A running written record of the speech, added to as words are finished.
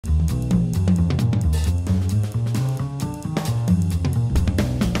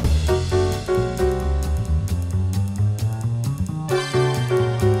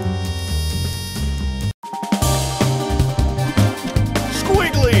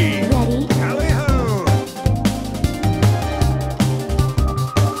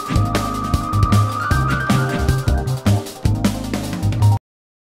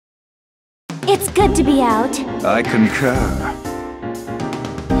out. I concur.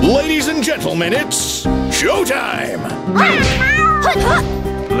 Ladies and gentlemen, it's showtime!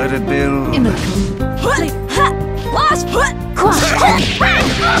 Let it build.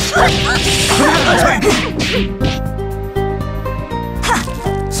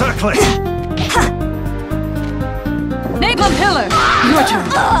 Circle it. Napalm Pillar! Your turn.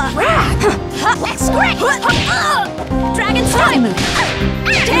 Dragon Slime!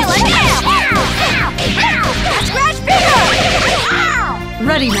 Tail and nail! Scratch Finger!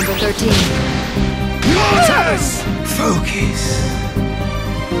 Ready, number 13. Mortars! Focus.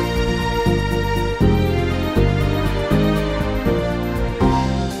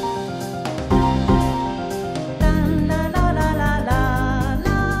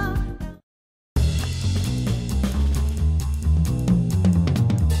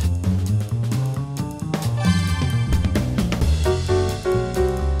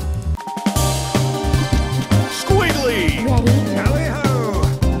 Squigly! Ready? Tally-ho!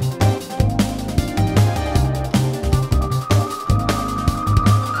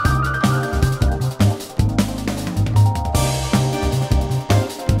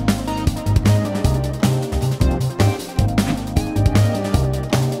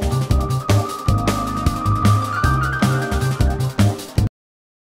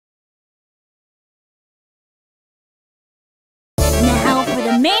 Now for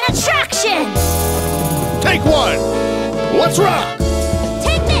the main attraction! Take one! Let's rock!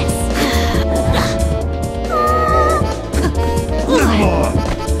 Take this! Little more.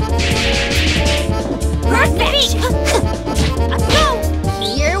 Perfect! Go!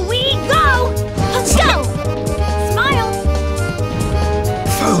 Here we go! Let's go! Smile!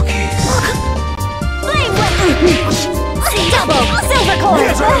 Focus. Flame Whip! Double! Silver Core! Get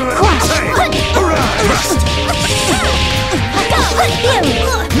over it. Crush! Say, hurrah! Thrust. Go! You!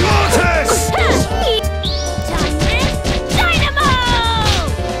 Mortars! Dynamo!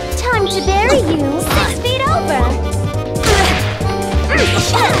 Time to bury you 6 feet over.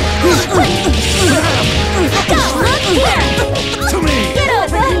 Go! Here! To me! Get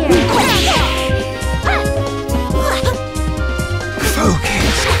over here!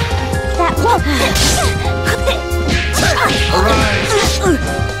 Focus. That won't Arise!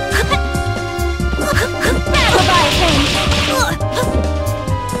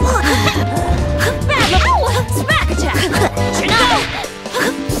 Smack attack! Chin up!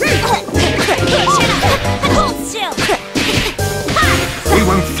 Hold still! We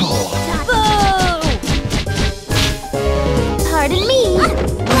won't fall. Boo! Pardon me.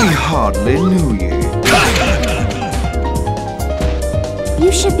 We hardly knew you.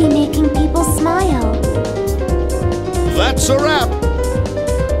 You should be making people smile. That's a wrap!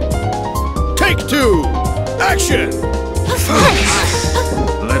 Take two! Action! Focus.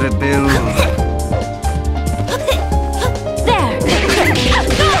 Let it build. There!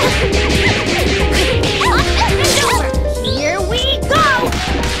 Here we go!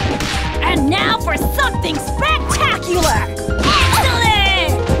 And now for something spectacular!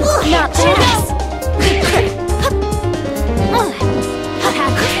 Excellent! Not bad!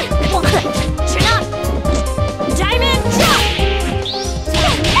 Chin up! Diamond drop!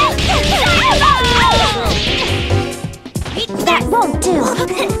 That won't do! Go!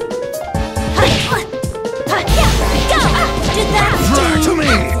 Did that Fly to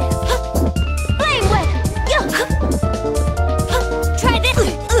me! Flame Whip! Try this!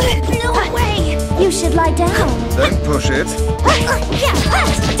 No way! You should lie down. Then push it.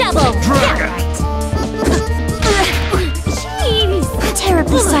 Double! Dragon! Jeez!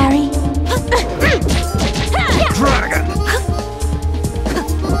 Terribly sorry. Dragon!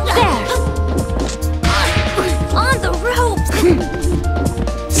 There! On the ropes!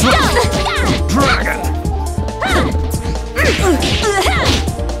 Dragon!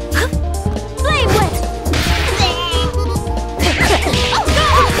 Flame Whip!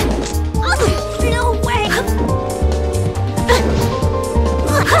 No way!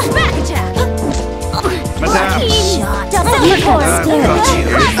 Back attack! Madame! Double I've got you. It will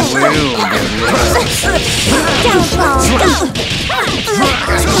get Downfall!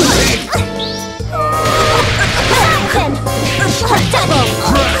 Double!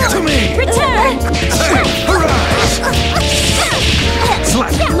 Dragon to me! Return! Arise!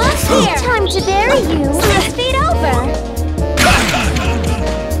 Slap! Look here! Time to bury you 6 feet over!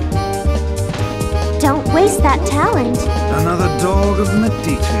 Don't waste that talent. Another dog of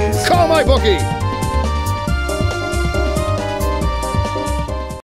Medicis. Call my bookie!